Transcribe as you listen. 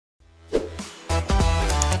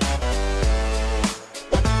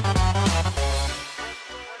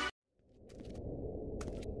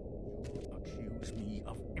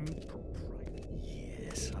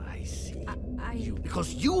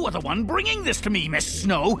are the one bringing this to me, Miss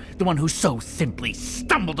Snow. The one who so simply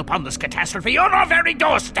stumbled upon this catastrophe on our very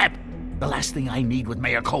doorstep. The last thing I need with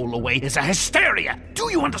Mayor Cole away is a hysteria.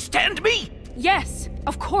 Do you understand me? Yes,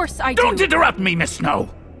 of course I do. Don't interrupt me, Miss Snow.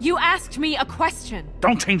 You asked me a question.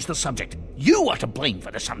 Don't change the subject. You are to blame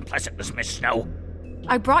for this unpleasantness, Miss Snow.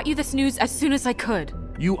 I brought you this news as soon as I could.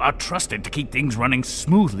 You are trusted to keep things running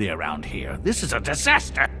smoothly around here. This is a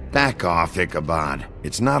disaster. Back off, Ichabod.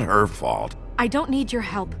 It's not her fault. I don't need your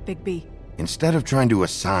help, Bigby. Instead of trying to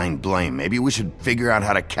assign blame, maybe we should figure out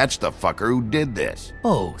how to catch the fucker who did this.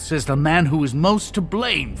 Oh, says the man who is most to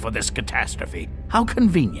blame for this catastrophe. How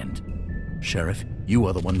convenient. Sheriff, you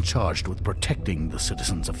are the one charged with protecting the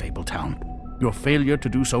citizens of Fabletown. Your failure to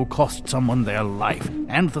do so cost someone their life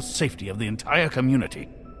and the safety of the entire community.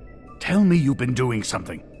 Tell me you've been doing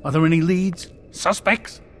something. Are there any leads?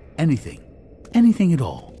 Suspects? Anything. Anything at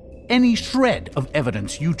all. Any shred of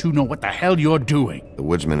evidence you two know what the hell you're doing. The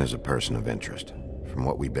woodsman is a person of interest. From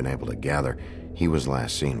what we've been able to gather, he was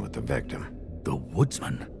last seen with the victim. The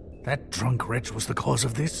woodsman? That drunk wretch was the cause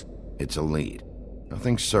of this? It's a lead.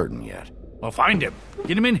 Nothing certain yet. Well, find him.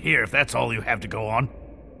 Get him in here if that's all you have to go on.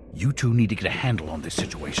 You two need to get a handle on this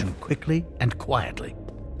situation quickly and quietly.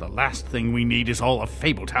 The last thing we need is all of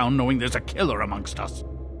Fabletown knowing there's a killer amongst us.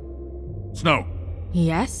 Snow.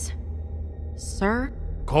 Yes? Sir?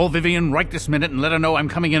 Call Vivian right this minute and let her know I'm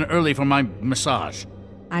coming in early for my massage.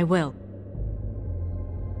 I will.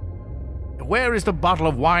 Where is the bottle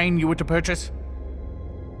of wine you were to purchase?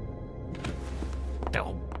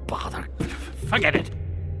 Oh, bother. Forget it.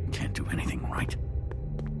 Can't do anything right.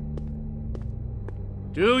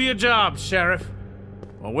 Do your job, Sheriff.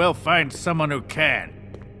 Or we'll find someone who can.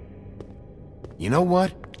 You know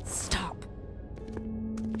what? Stop.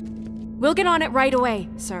 We'll get on it right away,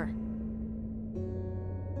 sir.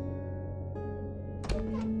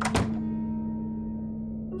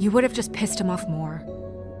 You would have just pissed him off more.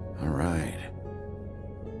 All right.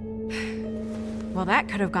 Well, that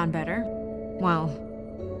could have gone better. Well,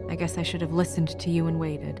 I guess I should have listened to you and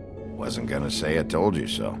waited. Wasn't gonna say I told you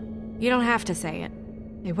so. You don't have to say it.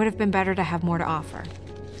 It would have been better to have more to offer.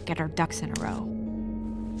 Get our ducks in a row.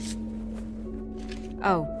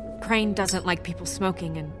 Oh, Crane doesn't like people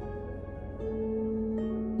smoking and...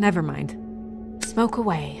 Never mind. Smoke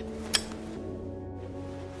away.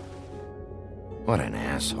 What an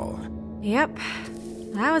asshole. Yep.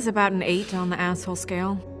 That was about an 8 on the asshole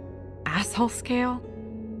scale. Asshole scale?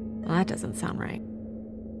 Well, that doesn't sound right.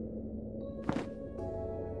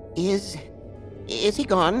 Is he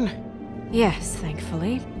gone? Yes,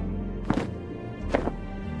 thankfully.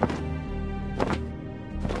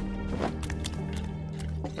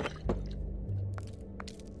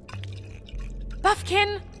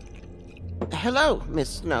 Buffkin! Hello, Miss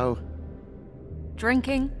Snow.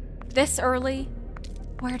 Drinking? This early?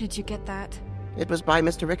 Where did you get that? It was by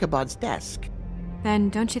Mr. Ichabod's desk. Then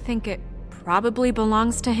don't you think it probably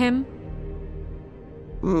belongs to him?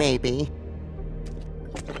 Maybe.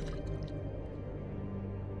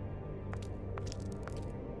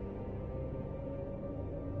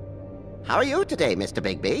 How are you today, Mr.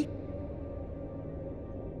 Bigby?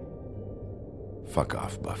 Fuck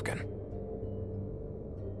off, Buffkin.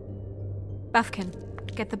 Buffkin,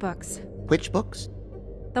 get the books. Which books?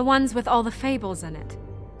 The ones with all the fables in it.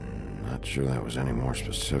 Not sure that was any more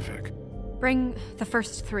specific. Bring the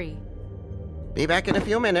first 3. Be back in a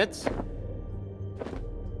few minutes.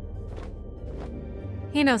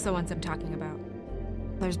 He knows the ones I'm talking about.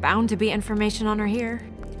 There's bound to be information on her here.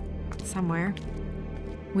 Somewhere.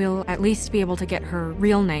 We'll at least be able to get her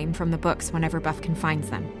real name from the books whenever Buffkin finds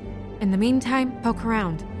them. In the meantime, poke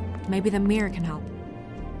around. Maybe the mirror can help.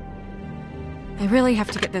 I really have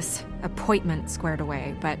to get this appointment squared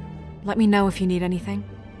away, but let me know if you need anything.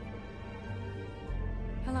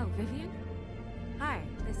 Hello, Vivian? Hi,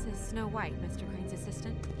 this is Snow White, Mr. Crane's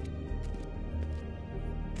assistant.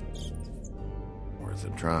 Worth a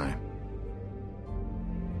try.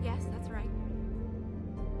 Yes, that's right.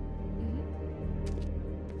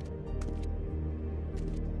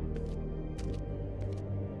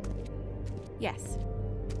 Yes.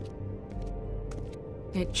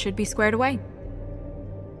 It should be squared away.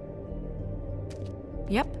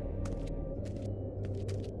 Yep.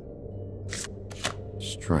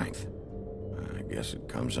 Strength. I guess it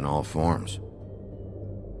comes in all forms.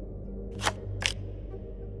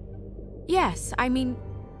 Yes, I mean,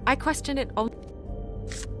 I questioned it all.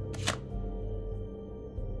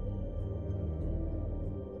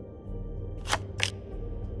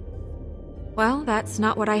 Well, that's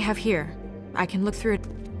not what I have here. I can look through it.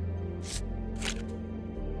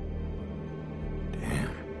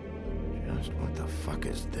 Damn. Just what the fuck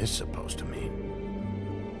is this supposed to mean?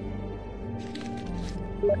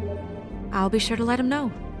 I'll be sure to let him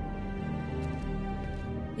know.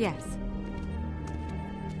 Yes.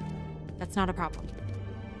 That's not a problem.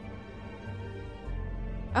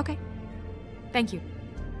 Okay. Thank you.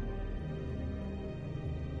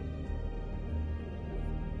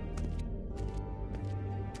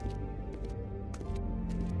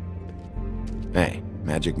 Hey,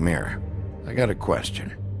 Magic Mirror. I got a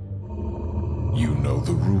question. You know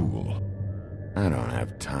the rule. I don't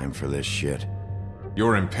have time for this shit.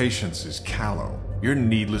 Your impatience is callow. You're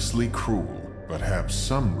needlessly cruel, but have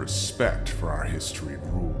some respect for our history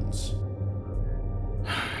and rules.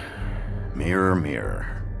 Mirror, mirror.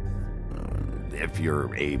 If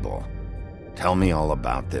you're able, tell me all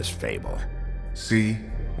about this fable. See?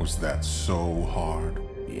 Was that so hard?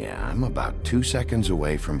 Yeah, I'm about 2 seconds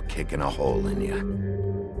away from kicking a hole in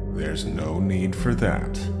you. There's no need for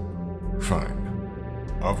that. Fine.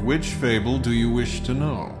 Of which fable do you wish to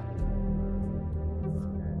know?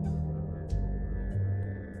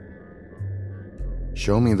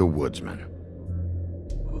 Show me the woodsman.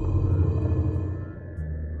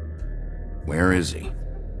 Where is he?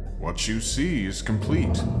 What you see is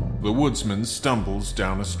complete. The woodsman stumbles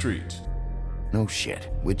down a street. No shit.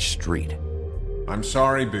 Which street? I'm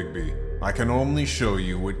sorry, Bigby. I can only show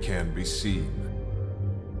you what can be seen.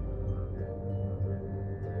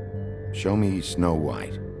 Show me Snow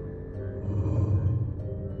White.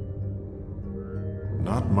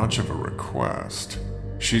 Not much of a request.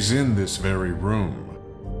 She's in this very room.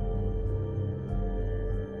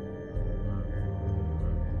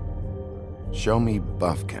 Show me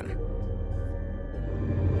Buffkin.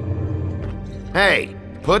 Hey!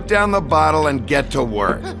 Put down the bottle and get to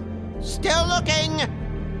work. Still looking!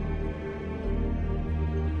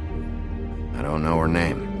 I don't know her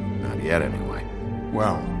name. Not yet, anyway.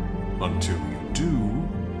 Well, until you do,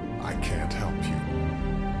 I can't help you.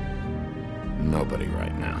 Nobody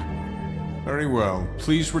right now. Very well.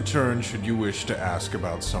 Please return should you wish to ask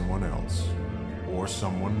about someone else. Or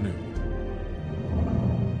someone new.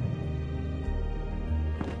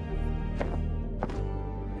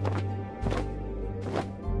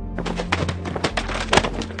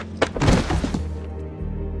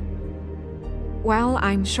 Well,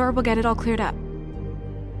 I'm sure we'll get it all cleared up.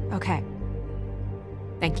 Okay.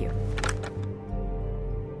 Thank you.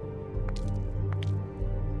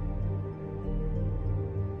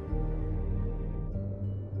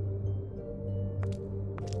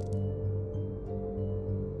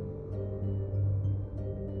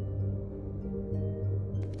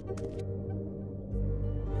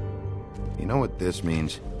 You know what this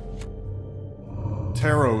means?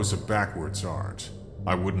 Tarot is a backwards art.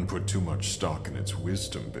 I wouldn't put too much stock in its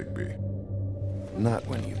wisdom, Bigby. Not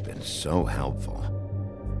when you've been so helpful.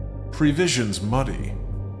 Prevision's muddy.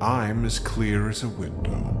 I'm as clear as a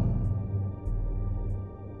window.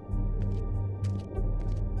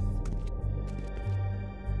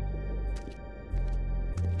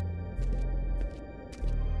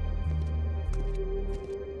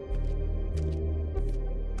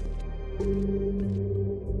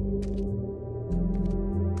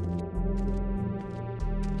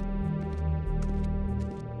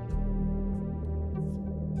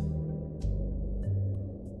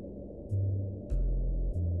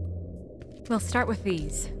 We'll start with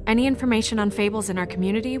these. Any information on fables in our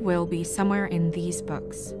community will be somewhere in these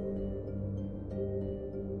books.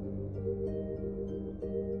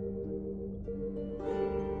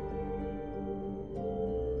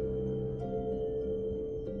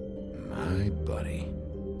 My buddy.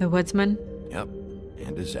 The woodsman? Yep,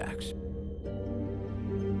 and his axe.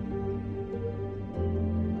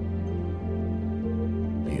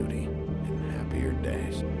 Beauty in happier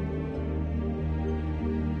days.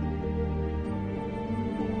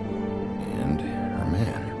 And her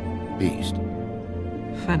man, Beast.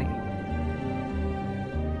 Funny.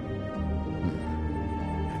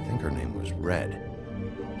 I think her name was Red.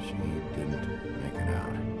 She didn't make it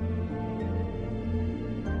out.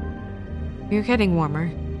 You're getting warmer.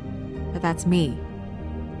 But that's me.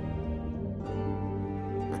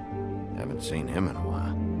 Haven't seen him in a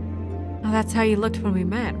while. Oh, that's how you looked when we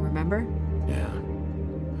met, remember? Yeah,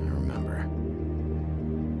 I remember.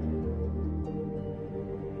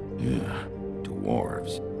 Yeah,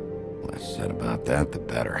 dwarves. Less said about that, the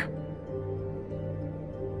better.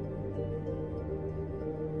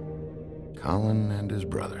 Colin and his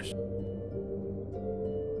brothers.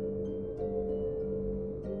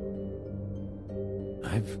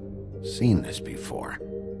 I've seen this before.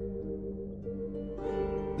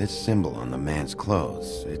 This symbol on the man's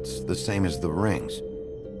clothes, it's the same as the rings.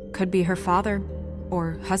 Could be her father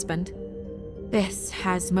or husband. This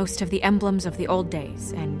has most of the emblems of the old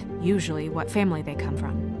days, and usually what family they come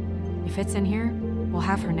from. If it's in here, we'll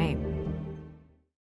have her name.